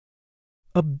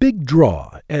A big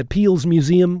draw at Peale's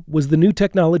museum was the new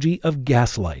technology of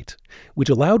gaslight, which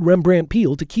allowed Rembrandt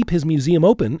Peale to keep his museum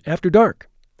open after dark.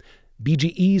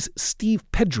 BGE's Steve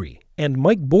Pedri and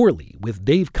Mike Borli, with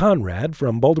Dave Conrad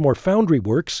from Baltimore Foundry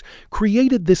Works,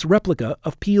 created this replica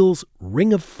of Peale's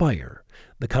Ring of Fire,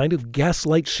 the kind of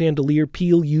gaslight chandelier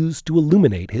Peale used to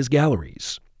illuminate his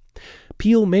galleries.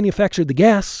 Peale manufactured the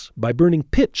gas by burning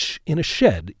pitch in a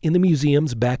shed in the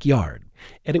museum's backyard,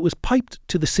 and it was piped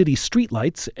to the city's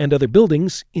streetlights and other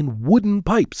buildings in wooden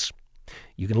pipes.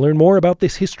 You can learn more about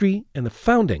this history and the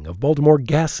founding of Baltimore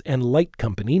Gas and Light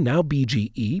Company, now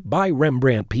BGE, by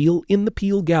Rembrandt Peale in the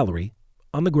Peale Gallery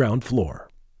on the ground floor.